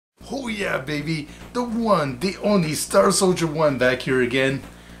Oh yeah, baby, the one, the only Star Soldier 1 back here again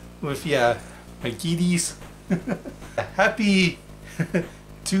with, yeah, my kiddies. Happy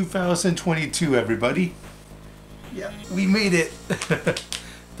 2022, everybody. Yeah, we made it.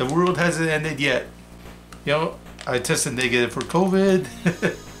 The world hasn't ended yet. You know, I tested negative for COVID.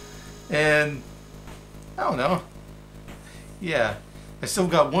 And I don't know. Yeah, I still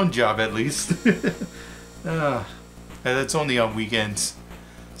got one job at least. And that's only on weekends.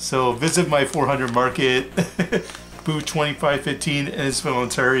 So visit my 400 Market, booth 2515 in Innisfil,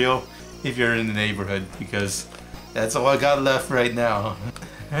 Ontario, if you're in the neighborhood, because that's all I got left right now.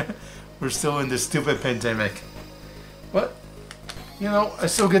 We're still in this stupid pandemic. But, you know, I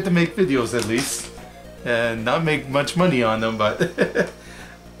still get to make videos at least. And not make much money on them, but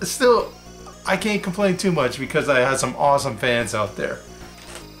still, I can't complain too much because I had some awesome fans out there.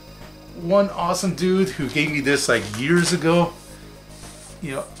 One awesome dude who gave me this like years ago.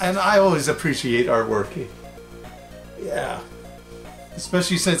 You know, and I always appreciate artwork. Yeah.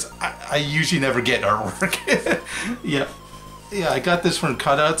 Especially since I usually never get artwork. Yeah. Yeah, I got this from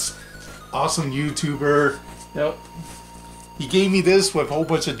Cuttock. Awesome YouTuber. Yep. He gave me this with a whole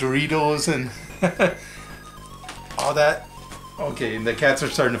bunch of Doritos and all that. Okay, and the cats are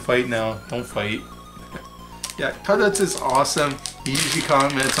starting to fight now. Don't fight. Yeah, Cuttock is awesome. He usually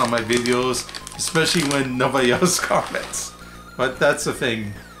comments on my videos, especially when nobody else comments. But that's the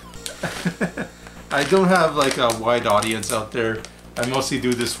thing. I don't have like a wide audience out there. I mostly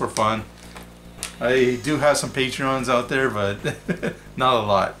do this for fun. I do have some Patreons out there, but not a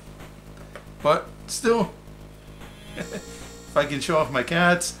lot. But still, if I can show off my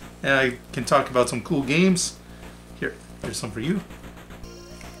cats and I can talk about some cool games, here's some for you.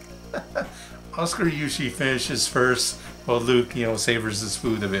 Oscar usually finishes first, while Luke, you know, savors his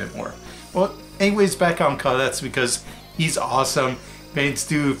food a bit more. Well, anyways, back on Cuttock because he's awesome. Thanks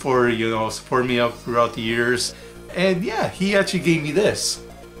dude for, you know, supporting me up throughout the years. And yeah, he actually gave me this.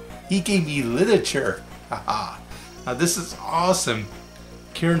 He gave me literature. Haha. Now this is awesome.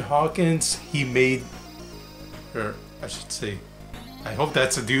 Kieran Hawkins, he made, or I should say, I hope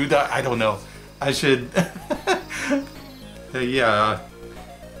that's a dude. I don't know. I should. Yeah.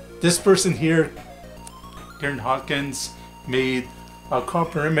 This person here, Kieran Hawkins, made a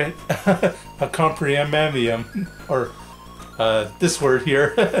compendium, or this word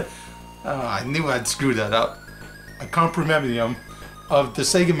here. I knew I'd screw that up. A compendium of the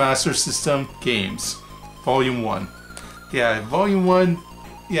Sega Master System games, Volume 1. Yeah, Volume 1,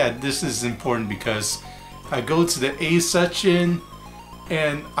 yeah, this is important because I go to the A section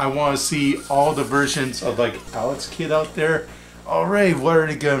and I want to see all the versions of like Alex Kidd out there. Alright, what are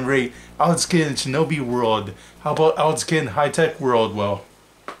they gonna rate? Alex Kidd in Shinobi World. How about Alex Kidd in High Tech World? Well,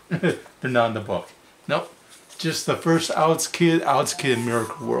 they're not in the book. Nope. Just the first Alex Kidd in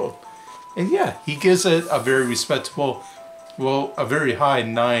Miracle World. And yeah, he gives it a very respectable, well, a very high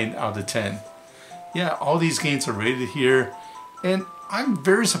 9 out of 10. Yeah, all these games are rated here. And I'm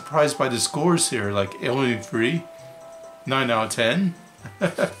very surprised by the scores here, like Alien 3, 9 out of 10.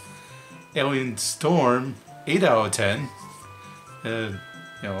 Alien Storm, 8 out of 10. You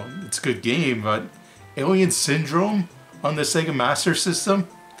know, it's a good game, but Alien Syndrome on the Sega Master System.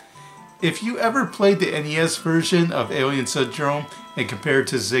 If you ever played the NES version of Alien Syndrome and compared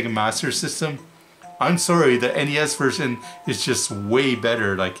to the Sega Master System, I'm sorry, the NES version is just way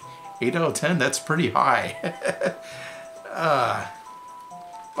better. Like 8 out of 10, that's pretty high.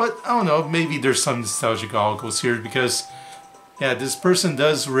 But I don't know, maybe there's some nostalgic goggles here because, yeah, this person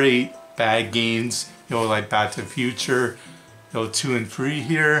does rate bad games, you know, like Back to the Future, you know, 2 and 3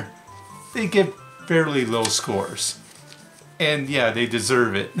 here. They get fairly low scores. And yeah, they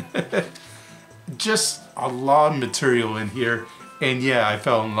deserve it. Just a lot of material in here. And yeah, I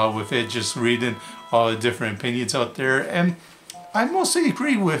fell in love with it just reading all the different opinions out there. And I mostly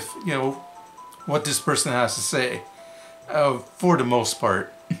agree with, you know, what this person has to say. For the most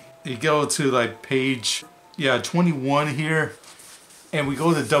part. You go to like page, yeah, 21 here. And we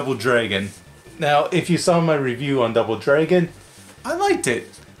go to Double Dragon. Now, if you saw my review on Double Dragon, I liked it.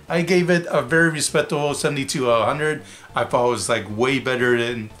 I gave it a very respectable 72 out of 100. I thought it was like way better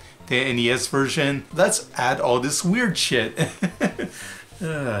than the NES version. Let's add all this weird shit.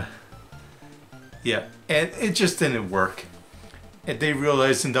 Yeah, and it just didn't work. And they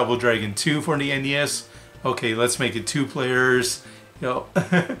realized in Double Dragon 2 for the NES, okay, let's make it 2 players. You know,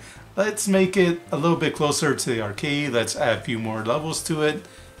 let's make it a little bit closer to the arcade. Let's add a few more levels to it.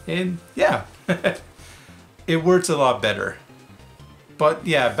 And yeah, it works a lot better. But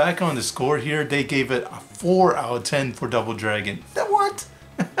yeah, back on the score here, they gave it a 4 out of 10 for Double Dragon. What?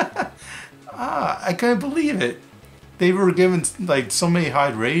 I couldn't believe it. they were given like so many high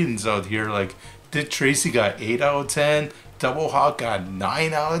ratings out here. Like Dick Tracy got 8 out of 10, Double Hawk got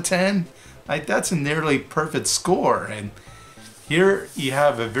 9 out of 10. Like that's a nearly perfect score. And here you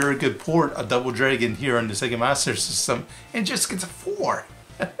have a very good port of Double Dragon here on the Sega Master System, and just gets a 4.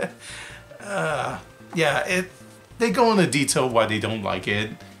 Yeah, they go into detail why they don't like it.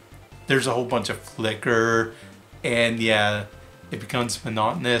 There's a whole bunch of flicker, and yeah, it becomes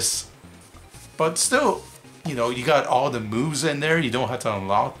monotonous. But still, you know, you got all the moves in there. You don't have to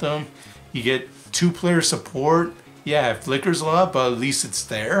unlock them. You get 2-player support. Yeah, it flickers a lot, but at least it's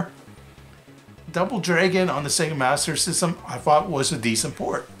there. Double Dragon on the Sega Master System, I thought was a decent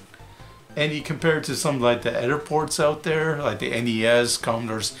port. And you compare it to some like the other ports out there, like the NES,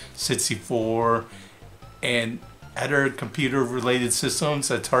 Commodore 64, and other computer-related systems,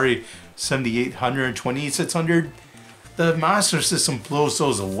 Atari 7800 and 2600. The Master System blows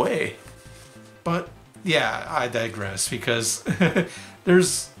those away. But yeah, I digress, because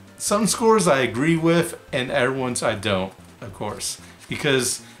there's some scores I agree with and other ones I don't, of course.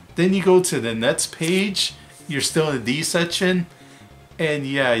 Because then you go to the next page, you're still in the D section, and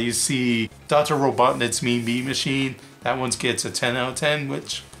yeah, you see Dr. Robotnik's Mean Bean Machine. That one gets a 10 out of 10,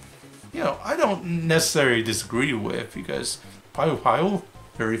 which, you know, I don't necessarily disagree with, because Pio Pio,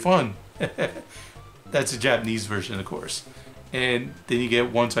 very fun. That's a Japanese version, of course. And then you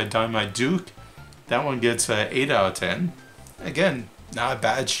get Once I Dynamite Duke. That one gets a 8 out of 10. Again, not a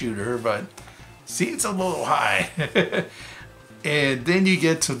bad shooter, but seems a little high. And then you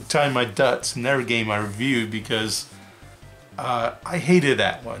get to Dynamite Ducks, another game I reviewed, because I hated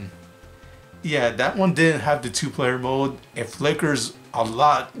that one. Yeah, that one didn't have the 2-player mode. It flickers a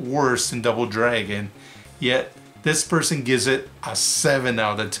lot worse than Double Dragon. Yet, this person gives it a 7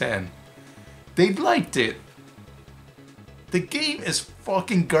 out of 10. They liked it. The game is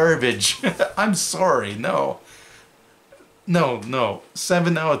fucking garbage. I'm sorry, no. No.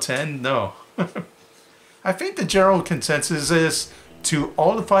 7 out of 10, no. I think the general consensus is, to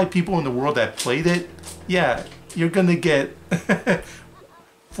all the 5 people in the world that played it, yeah, you're gonna get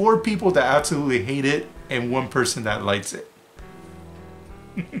 4 people that absolutely hate it and 1 person that likes it.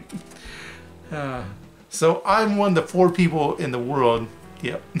 So I'm one of the 4 people in the world,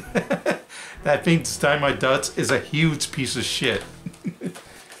 yep, that thinks Dynamite Ducks is a huge piece of shit.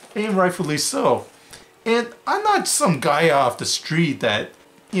 And rightfully so. And I'm not some guy off the street that,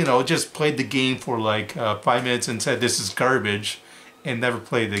 you know, just played the game for like 5 minutes and said this is garbage and never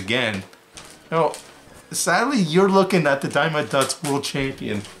played it again. No, sadly, you're looking at the Dynamite Ducks World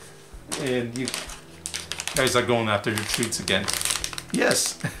Champion, and you guys are going after your treats again.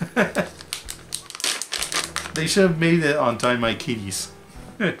 Yes. They should have made it on Dynamite Kitties.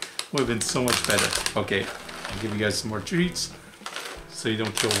 Would have been so much better. Okay, I'll give you guys some more treats so you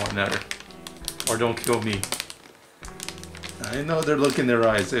don't kill one another. Or don't kill me. I know they're looking in their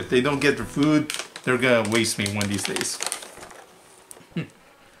eyes. If they don't get their food, they're gonna waste me one of these days.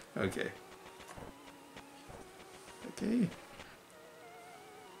 Okay. Okay.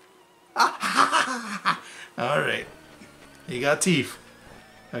 Alright. You got teeth.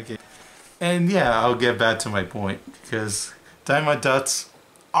 Okay. And yeah, I'll get back to my point, because Dynamite Ducks,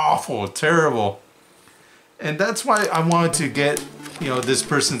 awful, terrible. And that's why I wanted to get, you know, this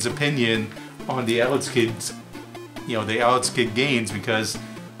person's opinion on the Alex Kids, you know, the Alex Kid games, because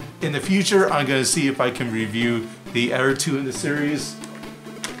in the future I'm going to see if I can review the other 2 in the series.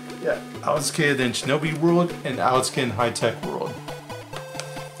 Yeah, Alex Kid in Shinobi World and Alex Kid in High Tech World.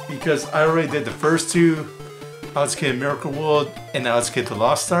 Because I already did the first 2, Alex Kid in Miracle World and Alex Kid the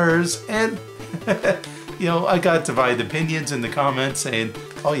Lost Stars, and you know, I got divided opinions in the comments saying,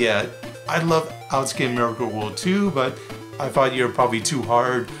 oh yeah, I love Alex Kid in Miracle World too, but I thought you were probably too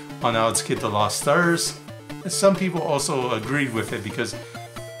hard on Alex Kid the Lost Stars. And some people also agreed with it, because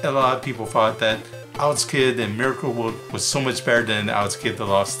a lot of people thought that Alex Kid and Miracle World was so much better than Alex Kid the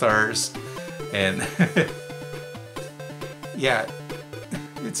Lost Stars. And yeah,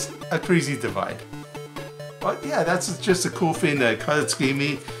 it's a crazy divide. But yeah, that's just a cool thing that Cuttock gave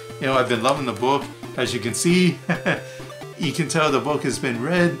me. You know, I've been loving the book. As you can see, you can tell the book has been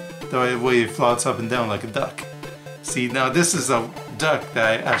read the way it floats up and down like a duck. See, now this is a duck that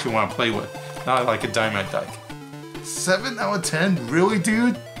I actually want to play with, not like a Dynamite Duck. 7 out of 10? Really,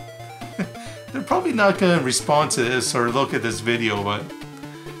 dude? They're probably not going to respond to this or look at this video, but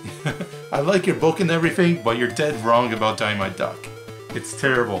I like your book and everything, but you're dead wrong about Dynamite Duck. It's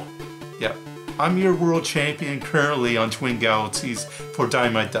terrible. Yep. I'm your world champion currently on Twin Galaxies for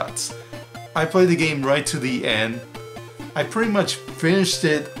Dynamite Ducks. I played the game right to the end. I pretty much finished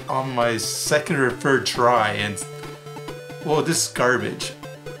it on my 2nd or 3rd try, and well, this is garbage.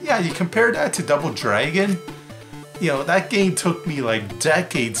 Yeah, you compare that to Double Dragon, You know, that game took me like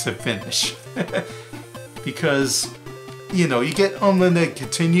decades to finish. Because, you know, you get unlimited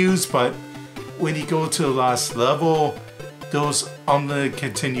continues, but when you go to the last level, those unlimited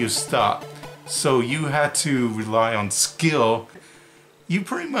continues stop. So you had to rely on skill. You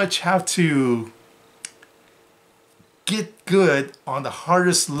pretty much have to get good on the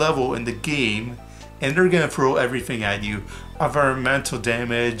hardest level in the game, and they're gonna throw everything at you. Environmental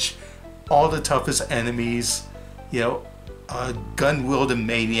damage, all the toughest enemies, you know, a gun-wielding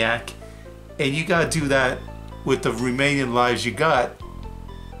maniac, and you gotta do that with the remaining lives you got,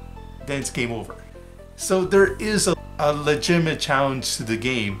 then it's game over. So there is a legitimate challenge to the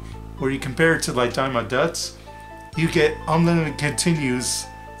game, where you compare it to like Diamond Ducks, you get unlimited continues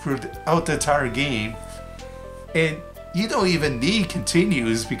throughout the entire game, and you don't even need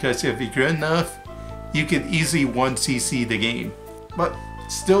continues, because if you're good enough, you can easily 1cc the game. But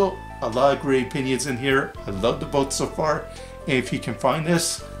still, a lot of great opinions in here. I love the book so far, and if you can find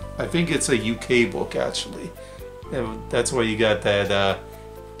this, I think it's a UK book actually. And that's why you got that,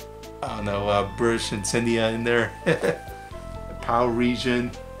 I don't know, British Insignia in there. PAL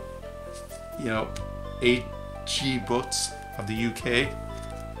region, you know, HG Books of the UK.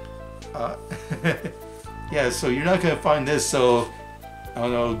 Yeah, so you're not gonna find this, so I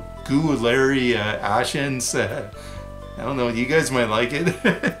don't know, Goo, Larry, Ashens, I don't know, you guys might like it.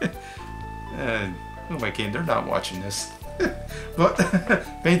 Oh my game, they're not watching this. But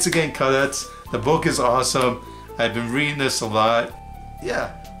thanks again, Cuttock. The book is awesome. I've been reading this a lot.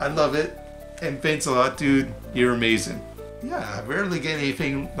 Yeah, I love it. And thanks a lot, dude. You're amazing. Yeah, I rarely get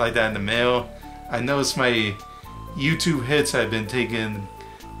anything like that in the mail. I noticed my YouTube hits have been taking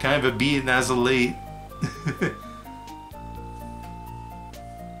kind of a beating as of late.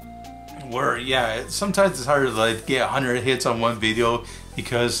 Where, yeah, sometimes it's hard to like get 100 hits on one video,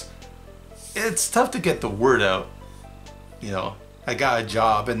 because it's tough to get the word out. You know, I got a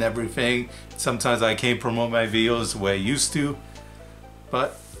job and everything. Sometimes I can't promote my videos the way I used to.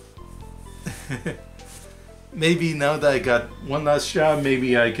 But maybe now that I got one last job,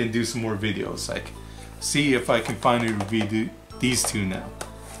 maybe I can do some more videos. Like, see if I can finally review these two now.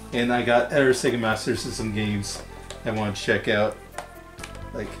 And I got other Sega Master System games I want to check out.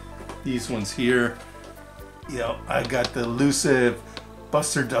 Like these ones here. You know, I got the elusive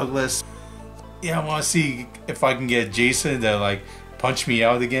Buster Douglas. Yeah, I want to see if I can get Jason to like punch me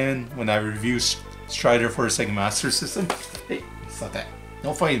out again when I review Strider for a Sega Master System. Hey, stop that.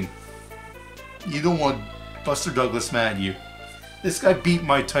 No fighting. You don't want Buster Douglas mad at you. This guy beat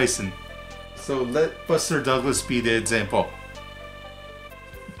Mike Tyson. So let Buster Douglas be the example.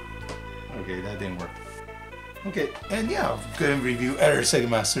 Okay, that didn't work. Okay, and yeah, I'm going to review other Sega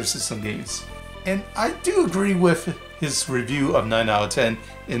Master System games. And I do agree with his review of 9 out of 10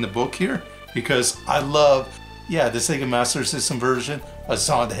 in the book here, because I love, yeah, the Sega Master System version of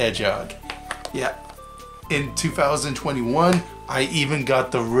Sonic the Hedgehog. Yeah, in 2021, I even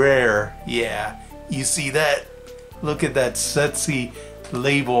got the rare, yeah, you see that? Look at that sexy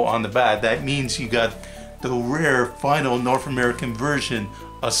label on the back. That means you got the rare final North American version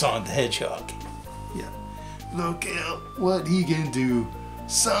of Sonic the Hedgehog. Yeah, look at what he can do,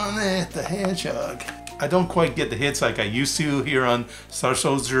 Sonic the Hedgehog. I don't quite get the hits like I used to here on Star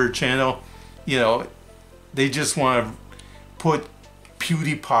Soldier channel. You know, they just want to put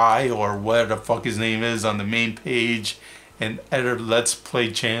PewDiePie or whatever the fuck his name is on the main page and other Let's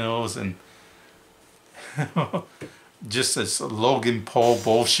Play channels and just this Logan Paul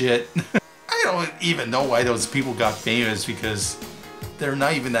bullshit. I don't even know why those people got famous, because they're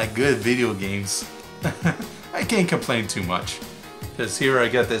not even that good at video games. I can't complain too much, because here I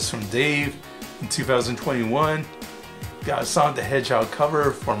got this from Dave in 2021. Got a Sonic the Hedgehog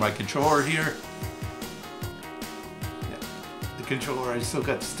cover for my controller here. Yeah, the controller I still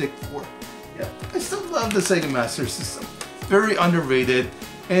got the stick for. Yeah, I still love the Sega Master System. Very underrated,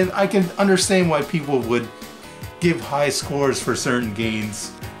 and I can understand why people would give high scores for certain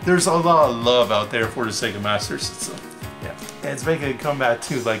games. There's a lot of love out there for the Sega Master System. Yeah, and it's making a comeback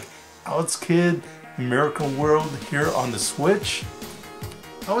too, like Alex Kidd, Miracle World here on the Switch.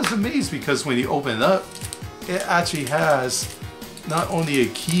 I was amazed because when you open it up, it actually has not only a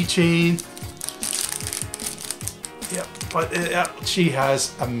keychain, yeah, but it actually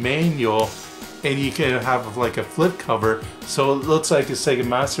has a manual, and you can have like a flip cover, so it looks like a Sega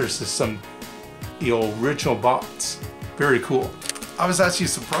Master System, you know, original box. Very cool. I was actually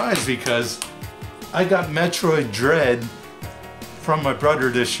surprised because I got Metroid Dread from my brother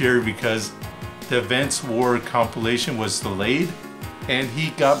this year because the Advance War compilation was delayed, and he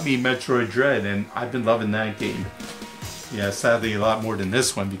got me Metroid Dread, and I've been loving that game. Yeah, sadly a lot more than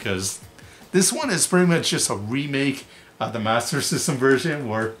this one because This one is pretty much just a remake of the Master System version,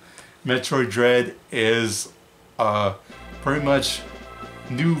 where Metroid Dread is pretty much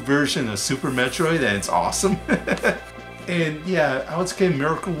new version of Super Metroid, and it's awesome. And yeah, Outskate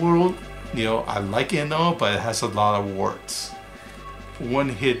Miracle World, you know, I like it and all, but it has a lot of warts.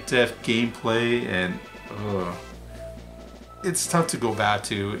 One-hit death gameplay, and it's tough to go back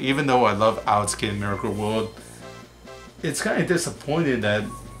to. Even though I love Outskate Miracle World, it's kind of disappointing that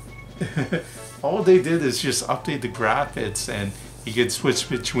all they did is just update the graphics, and you could switch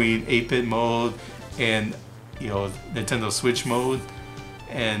between 8-bit mode and, you know, Nintendo Switch mode,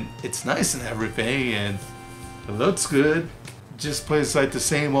 and it's nice and everything, and it looks good. Just plays like the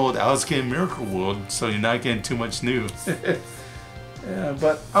same old Outskate Miracle World, so you're not getting too much new. Yeah,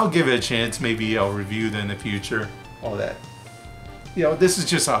 but I'll give it a chance. Maybe I'll review it in the future. All that. You know, this is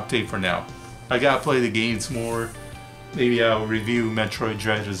just an update for now. I gotta play the games more. Maybe I'll review Metroid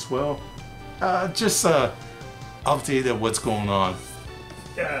Dread as well. Just update of what's going on.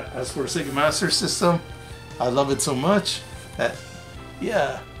 Yeah, as for Sega Master System, I love it so much that,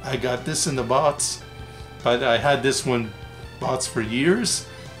 yeah, I got this in the box. But I had this one box for years.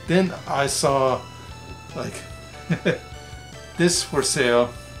 Then I saw, like, this for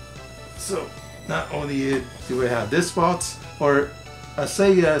sale. So not only do I have this box, or a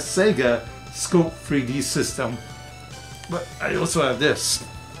Sega Scope 3D system, but I also have this.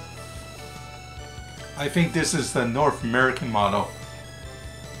 I think this is the North American model.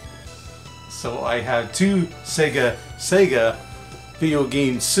 So I have two Sega video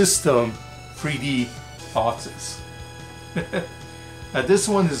game system 3D boxes. Now this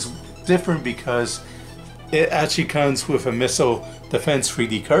one is different because it actually comes with a Missile Defense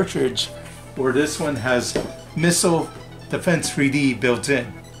 3D cartridge, where this one has Missile Defense 3D built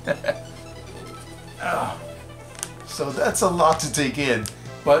in. So that's a lot to take in,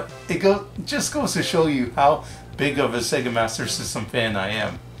 but it just goes to show you how big of a Sega Master System fan I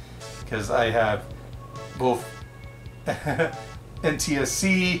am, because I have both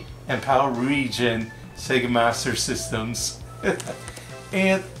NTSC and Power Region Sega Master Systems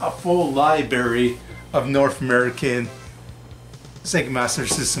and a full library of North American Sega Master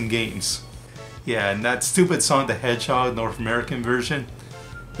System games. Yeah, and that stupid Sonic the Hedgehog North American version,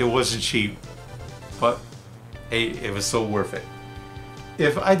 it wasn't cheap, but hey, it was so worth it.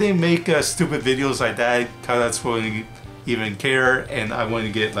 If I didn't make stupid videos like that, Cuttock wouldn't even care, and I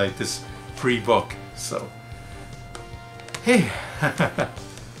wouldn't get like this free book. So, hey,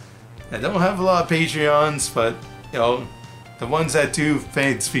 I don't have a lot of Patreons, but you know, the ones that do,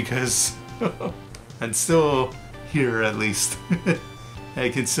 thanks, because I'm still here at least. I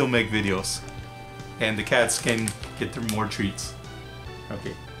can still make videos, and the cats can get their more treats.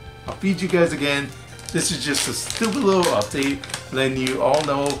 Okay, I'll feed you guys again. This is just a stupid little update, letting you all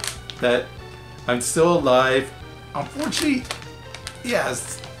know that I'm still alive. Unfortunately, yeah,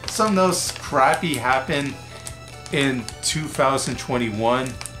 something else crappy happened in 2021.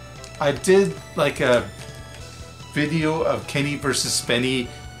 I did like a video of Kenny vs. Spenny,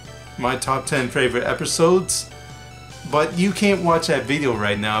 my top 10 favorite episodes, but you can't watch that video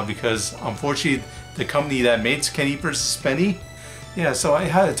right now because unfortunately the company that makes Kenny vs. Spenny, yeah, so I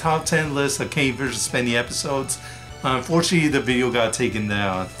had a top 10 list of Kenny vs. Spenny episodes. Unfortunately the video got taken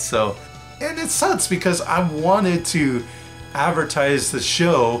down, so, and it sucks because I wanted to advertise the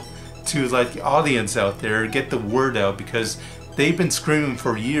show to like the audience out there, get the word out, because they've been screaming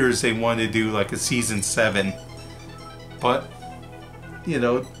for years they want to do like a season 7. But, you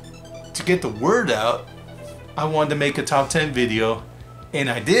know, to get the word out, I wanted to make a top 10 video, and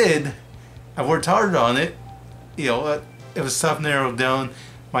I did. I worked hard on it. You know, it was tough to narrow down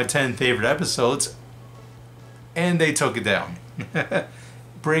my 10 favorite episodes, and they took it down.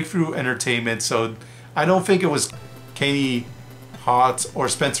 Breakthrough Entertainment, so I don't think it was Kenny Hotz or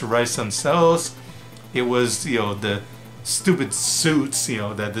Spencer Rice themselves. It was, you know, the stupid suits, you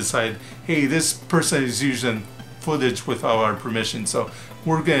know, that decide, hey, this person is using footage without our permission, so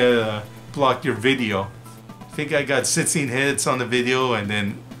we're gonna block your video. I think I got 16 hits on the video, and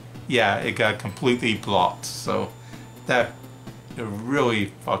then yeah, it got completely blocked, so that it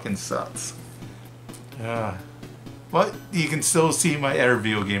really fucking sucks. But you can still see my other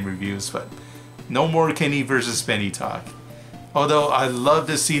video game reviews, but no more Kenny vs. Spenny talk. Although I'd love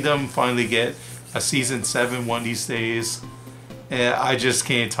to see them finally get a season 7 one of these days, and I just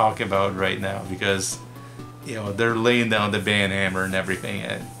can't talk about it right now because, you know, they're laying down the band hammer and everything,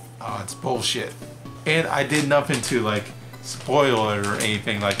 and it's bullshit. And I did nothing to like spoil it or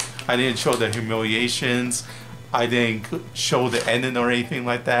anything. Like, I didn't show the humiliations, I didn't show the ending or anything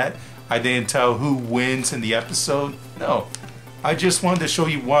like that. I didn't tell who wins in the episode. No, I just wanted to show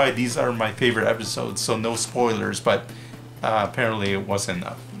you why these are my favorite episodes, so no spoilers, but apparently it wasn't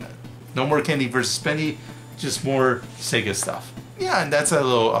enough. No more Kenny versus Spenny, just more Sega stuff. Yeah, and that's a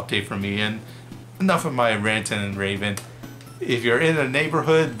little update from me, and enough of my ranting and raving. If you're in a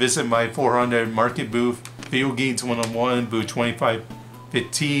neighborhood, visit my 400 market booth. Video Games 101, booth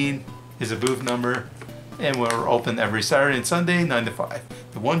 2515 is a booth number. And we're open every Saturday and Sunday, 9 to 5.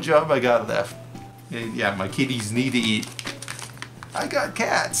 The one job I got left. And yeah, my kitties need to eat. I got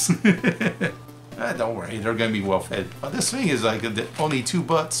cats. Don't worry, they're going to be well fed. This thing is like only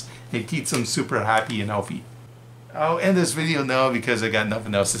 $2. It keeps them super happy and healthy. I'll end this video now because I got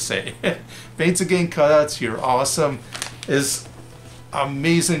nothing else to say. Thanks again, Cuttock. You're awesome. It's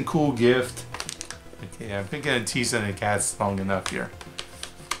amazing, cool gift. Okay, I'm thinking of teasing the cats long enough here.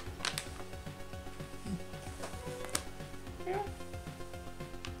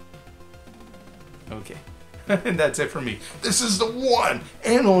 Okay, and that's it for me. This is the one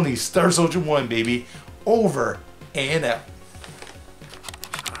and only Star Soldier 1, baby. Over and out.